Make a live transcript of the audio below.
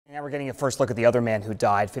Now we're getting a first look at the other man who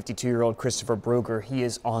died, 52-year-old Christopher Bruger. He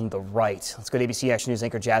is on the right. Let's go to ABC Action News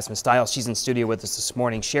anchor Jasmine Stiles. She's in studio with us this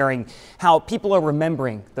morning, sharing how people are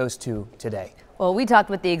remembering those two today. Well, we talked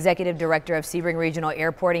with the executive director of Sebring Regional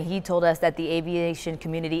Airport, and he told us that the aviation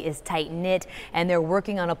community is tight-knit and they're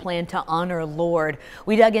working on a plan to honor Lord.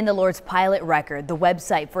 We dug into Lord's pilot record. The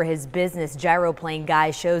website for his business, Gyroplane Guy,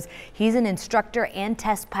 shows he's an instructor and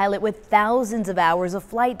test pilot with thousands of hours of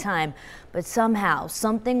flight time. But somehow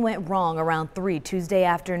something went wrong around 3 Tuesday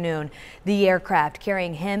afternoon. The aircraft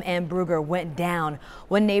carrying him and Bruger went down.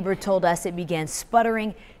 One neighbor told us it began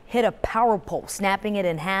sputtering, hit a power pole, snapping it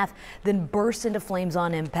in half, then burst into flames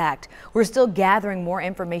on impact. We're still gathering more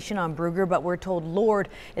information on Bruger, but we're told Lord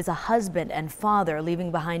is a husband and father,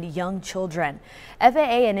 leaving behind young children.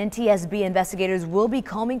 FAA and NTSB investigators will be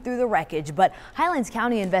combing through the wreckage, but Highlands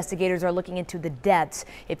County investigators are looking into the deaths.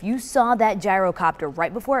 If you saw that gyrocopter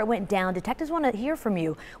right before it went down, detectives want to hear from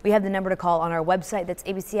you. We have the number to call on our website. That's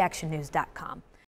abcactionnews.com.